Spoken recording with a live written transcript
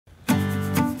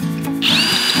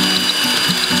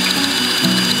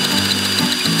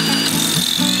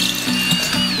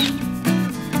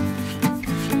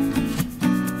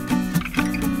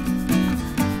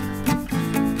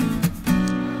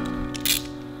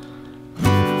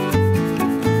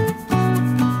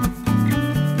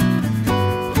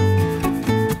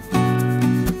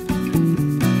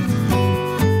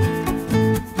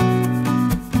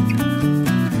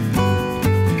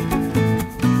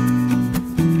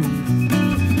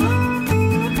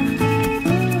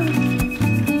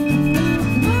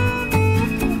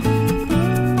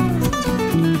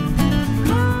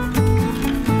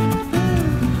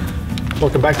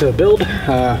Welcome back to the build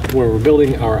where we're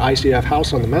building our ICF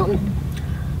house on the mountain.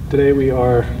 Today we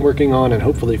are working on and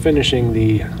hopefully finishing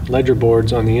the ledger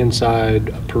boards on the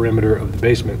inside perimeter of the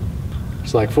basement.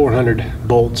 It's like 400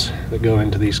 bolts that go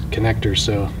into these connectors,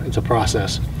 so it's a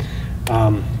process.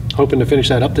 Hoping to finish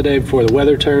that up today before the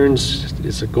weather turns.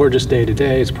 It's a gorgeous day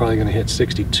today. It's probably going to hit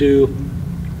 62.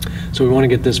 So we want to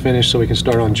get this finished so we can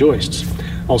start on joists.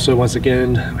 Also, once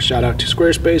again, a shout out to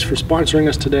Squarespace for sponsoring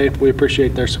us today. We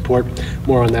appreciate their support.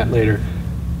 More on that later.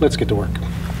 Let's get to work.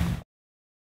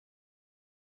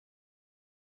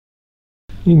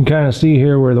 You can kind of see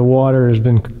here where the water has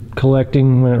been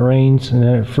collecting when it rains and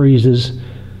then it freezes.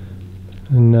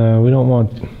 And we don't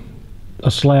want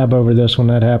a slab over this when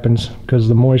that happens because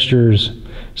the moisture is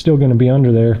still going to be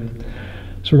under there.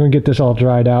 So we're going to get this all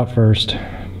dried out first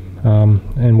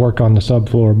and work on the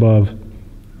subfloor above.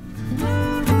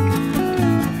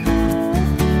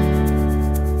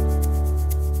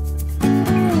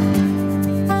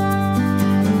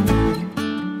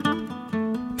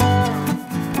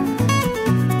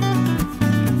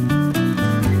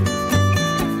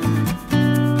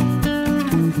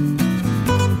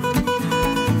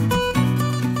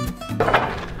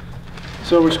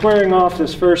 So we're squaring off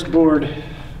this first board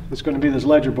that's going to be this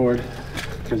ledger board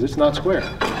because it's not square.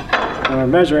 We're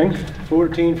measuring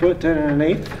 14 foot 10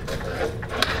 1/8,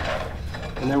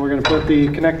 and then we're going to put the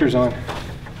connectors on.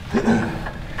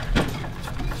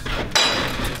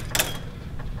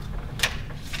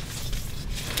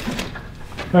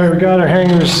 All right, we got our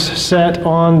hangers set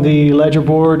on the ledger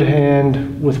board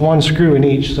and with one screw in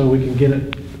each so we can get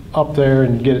it up there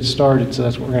and get it started, so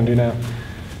that's what we're going to do now.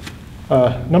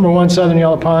 Number 1 Southern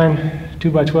Yellow Pine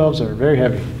 2x12s are very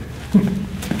heavy.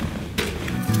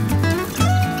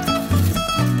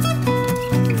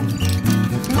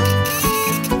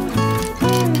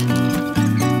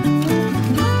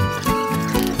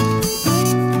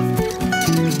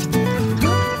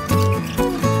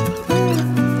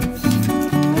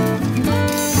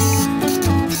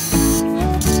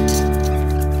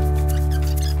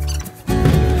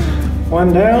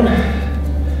 One down,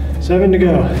 7 to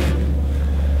go.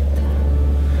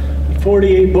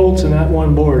 48 bolts in that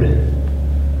one board.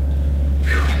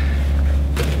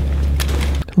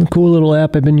 A cool little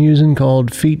app I've been using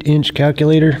called Feet Inch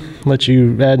Calculator. Lets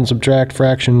you add and subtract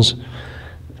fractions.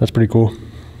 That's pretty cool.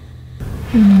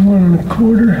 1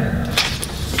 1/4.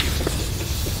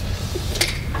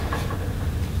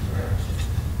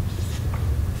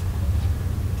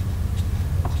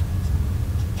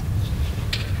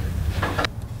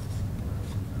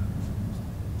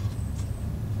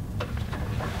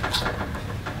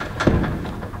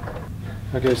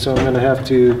 Okay, so I'm going to have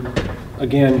to,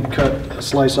 again, cut a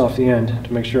slice off the end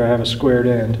to make sure I have a squared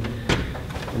end.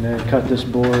 And then cut this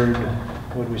board,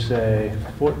 what do we say,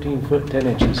 14 foot 10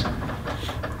 inches.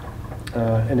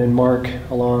 And then mark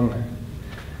along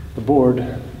the board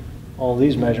all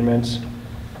these measurements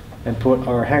and put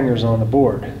our hangers on the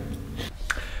board.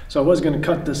 So I was going to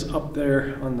cut this up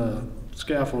there on the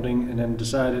scaffolding and then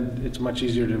decided it's much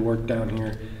easier to work down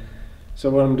here. So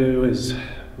what I'm going to do is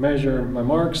measure my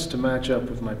marks to match up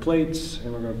with my plates,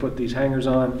 and we're going to put these hangers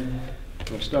on.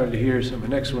 I've started here, so my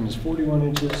next one is 41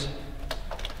 inches.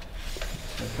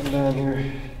 So I come down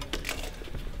here,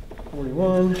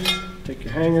 41, take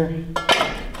your hanger,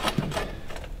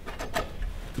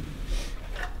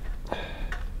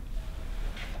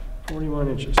 .41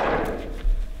 inches.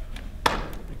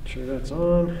 Make sure that's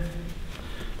on.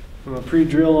 I'm going to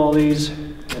pre-drill all these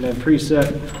and then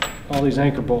preset all these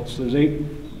anchor bolts. There's 8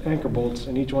 anchor bolts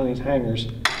in each one of these hangers,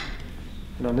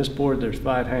 and on this board there's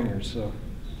 5 hangers, so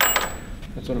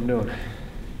that's what I'm doing.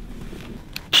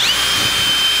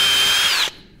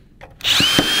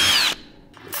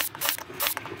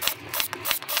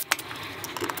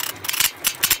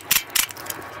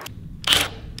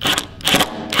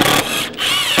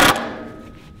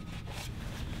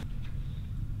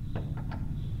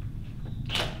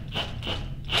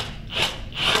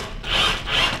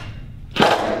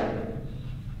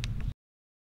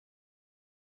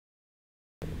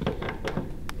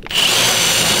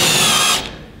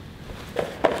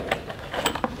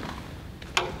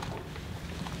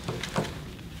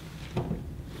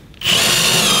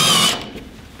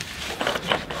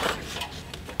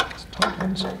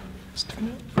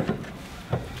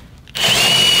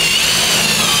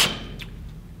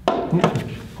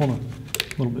 Hold on,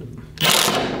 a little bit.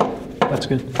 That's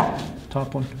good.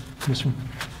 Top one, this one.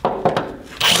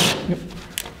 Yep.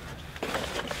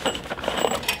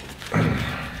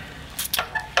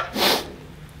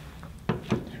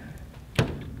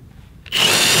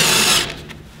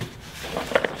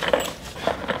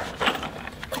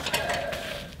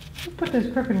 put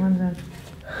those crooked ones in?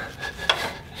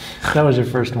 That was your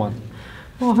first one.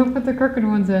 Well, who put the crooked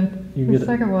ones in? You The get it.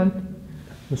 second one.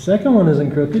 The second one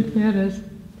isn't crooked. Yeah, it is.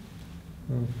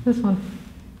 Oh. This one.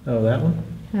 Oh, that one?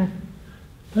 Yeah.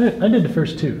 I did the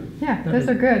first two. Yeah, That those is-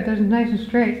 are good. Those are nice and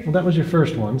straight. Well, that was your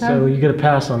first one, so you get a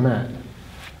pass on that.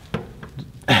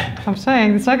 I'm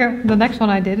saying the next one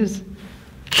I did is.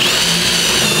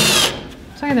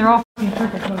 I'm saying they're all fucking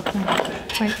crooked. Both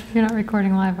things. Wait, you're not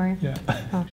recording live, are you? Yeah.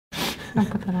 Oh, don't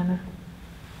put that on there.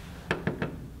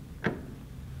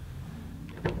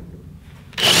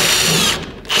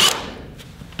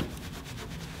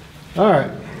 All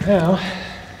right, now,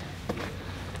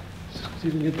 let's see if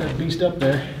we can get that beast up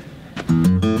there.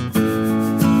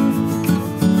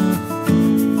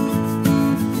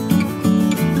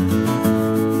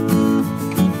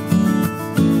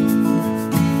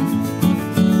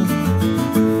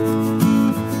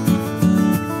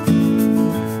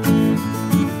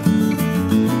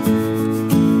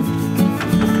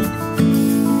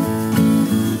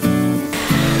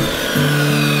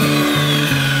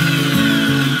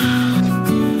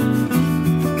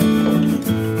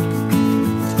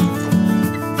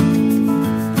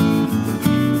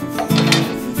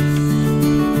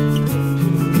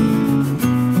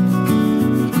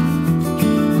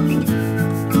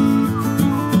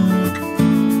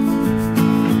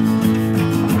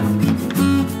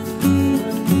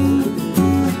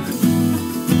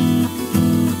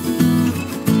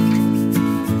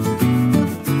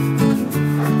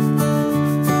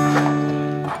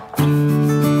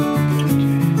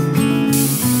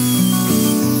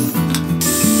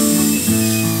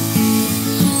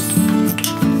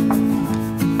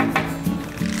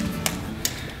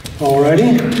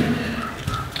 Alrighty,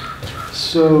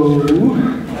 so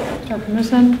Start from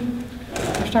this end?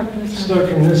 Or start from this end? start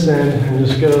from this end and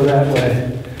just go that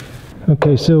way.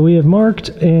 Okay, so we have marked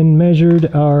and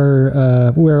measured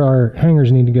our where our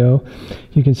hangers need to go.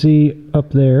 You can see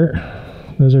up there,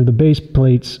 those are the base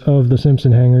plates of the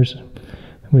Simpson hangers.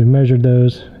 We've measured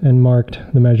those and marked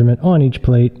the measurement on each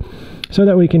plate so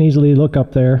that we can easily look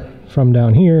up there from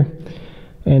down here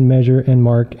and measure and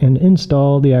mark and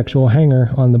install the actual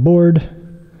hanger on the board,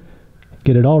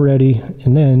 get it all ready,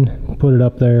 and then put it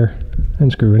up there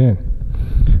and screw it in.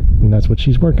 And that's what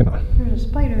she's working on. There's a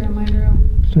spider on my drill.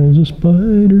 There's a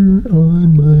spider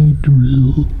on my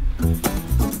drill.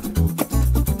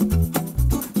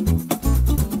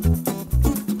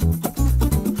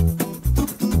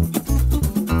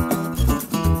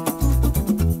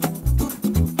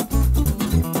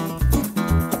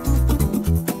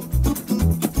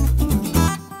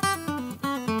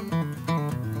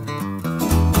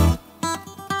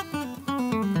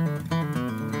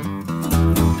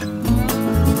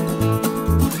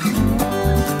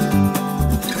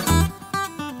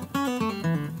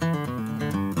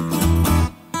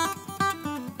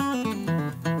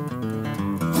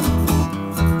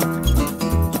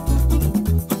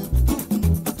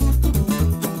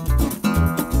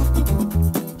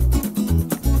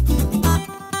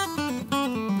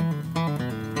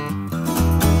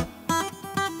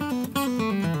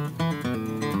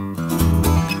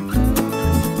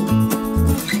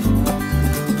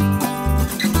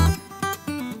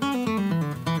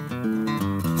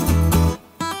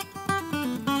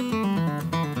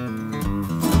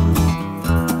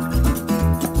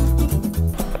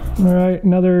 Alright,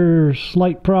 another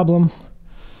slight problem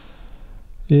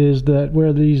is that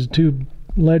where these two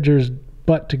ledgers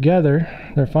butt together,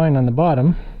 they're fine on the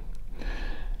bottom,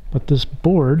 but this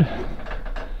board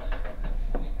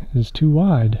is too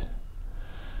wide.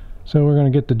 So we're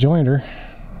going to get the jointer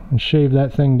and shave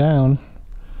that thing down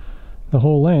the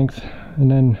whole length and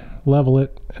then level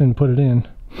it and put it in.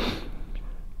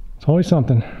 It's always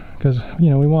something, because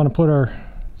you know we want to put our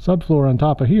subfloor on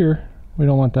top of here. We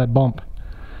don't want that bump.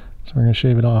 So we're going to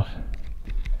shave it off.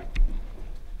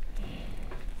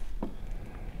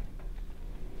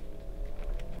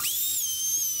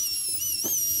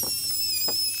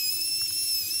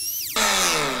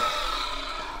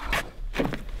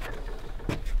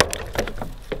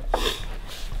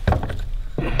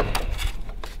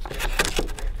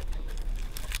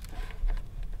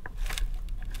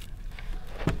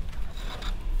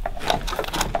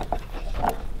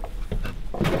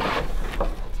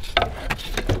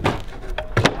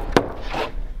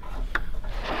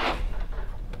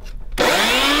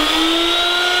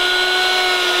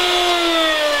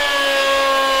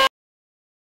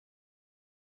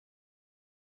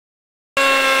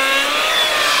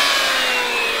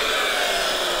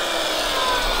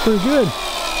 Pretty good. I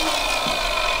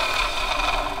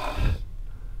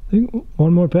think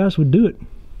one more pass would do it.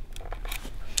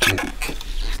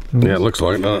 Yeah, it looks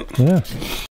like that. Yeah.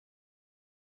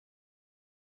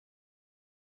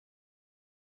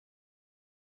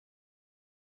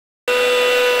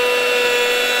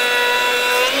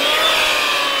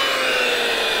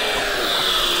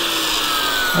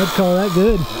 I'd call that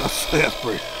good. That's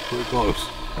pretty close.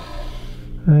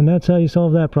 And that's how you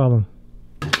solve that problem.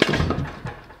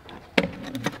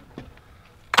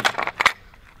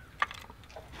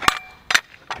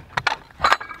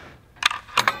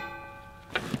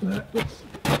 Let's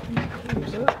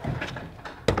close that.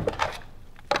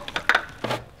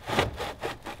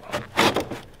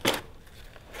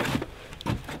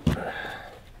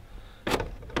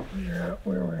 Figure out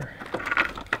where we're.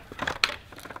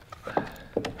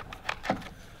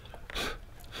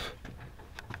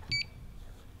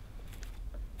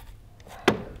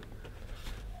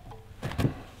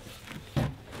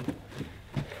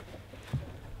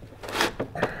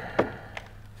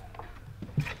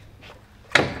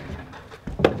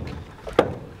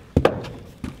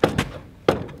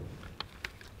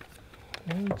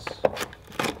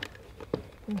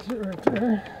 That's it right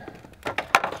there.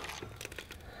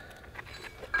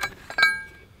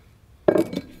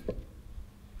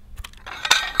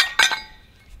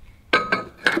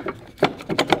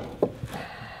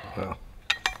 Well.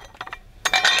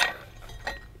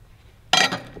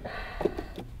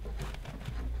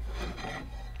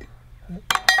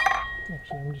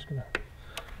 Actually, I'm just gonna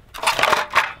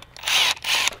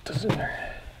put this in there.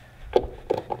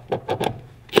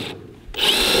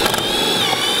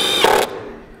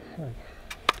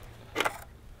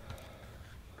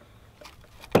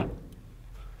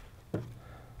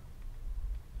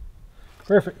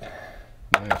 Perfect.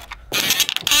 Nice.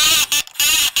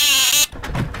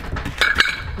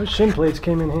 Those shin plates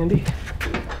came in handy.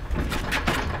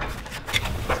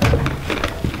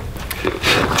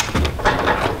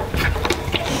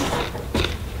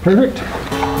 Perfect.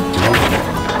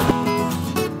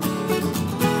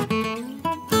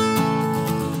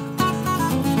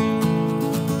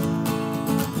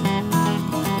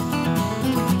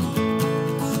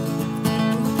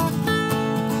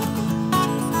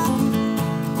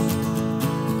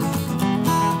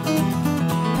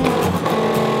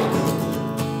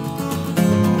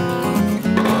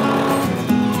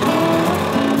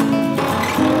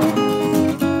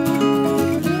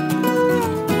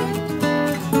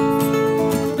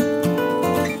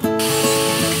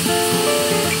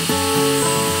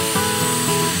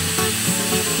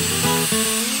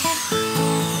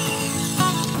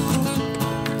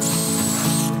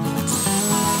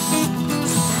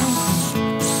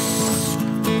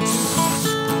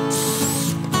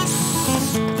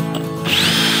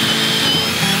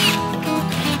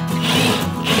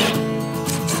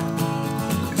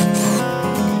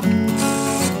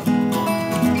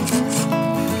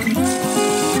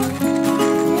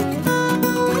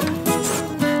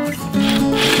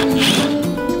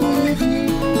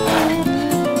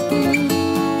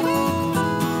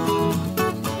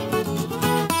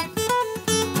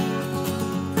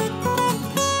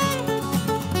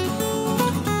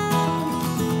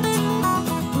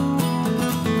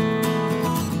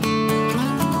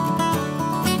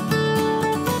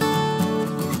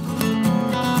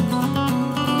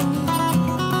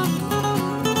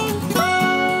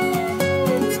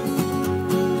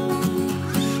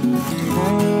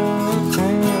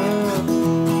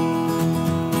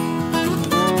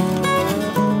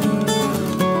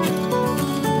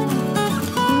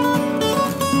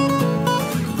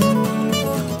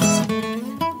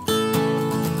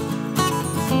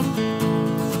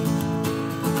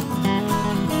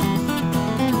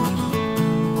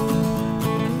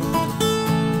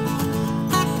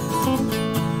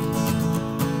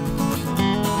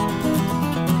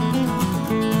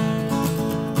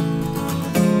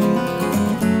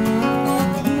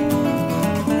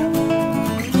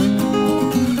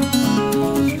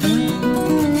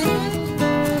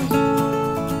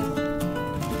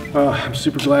 I'm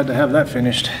super glad to have that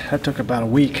finished. That took about a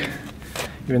week,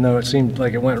 even though it seemed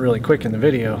like it went really quick in the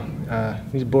video.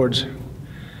 These boards,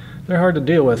 they're hard to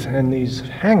deal with, and these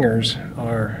hangers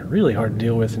are really hard to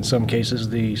deal with in some cases.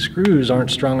 The screws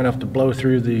aren't strong enough to blow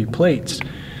through the plates.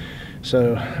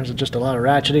 So there's just a lot of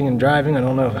ratcheting and driving. I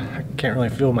don't know, I can't really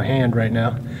feel my hand right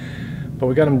now, but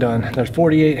we got them done. There's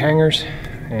 48 hangers,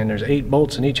 and there's 8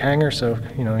 bolts in each hanger, so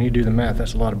you know, you do the math,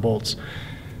 that's a lot of bolts.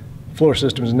 Floor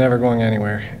system is never going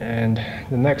anywhere. And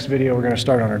the next video we're going to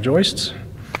start on our joists,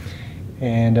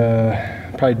 and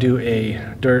probably do a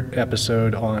dirt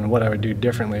episode on what I would do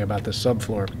differently about this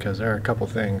subfloor, because there are a couple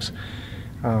things.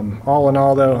 All in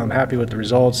all though, I'm happy with the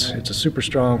results. It's a super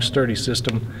strong, sturdy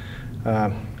system.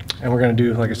 And we're going to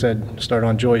do, like I said, start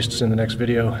on joists in the next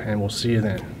video, and we'll see you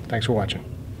then. Thanks for watching.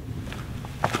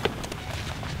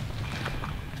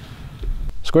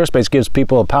 Squarespace gives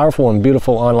people a powerful and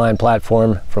beautiful online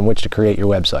platform from which to create your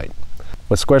website.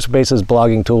 With Squarespace's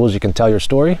blogging tools, you can tell your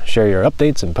story, share your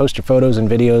updates, and post your photos and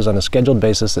videos on a scheduled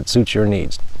basis that suits your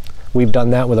needs. We've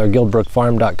done that with our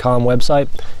guildbrookfarm.com website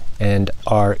and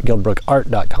our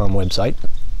guildbrookart.com website.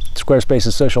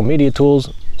 Squarespace's social media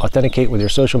tools authenticate with your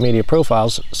social media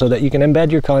profiles so that you can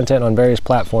embed your content on various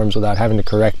platforms without having to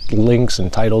correct links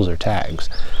and titles or tags.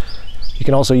 You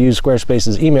can also use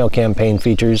Squarespace's email campaign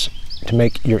features to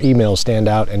make your emails stand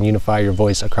out and unify your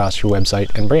voice across your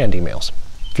website and brand emails.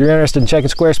 If you're interested in checking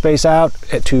Squarespace out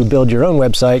to build your own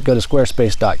website, go to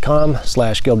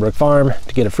squarespace.com/guildbrookfarm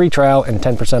to get a free trial and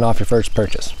 10% off your first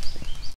purchase.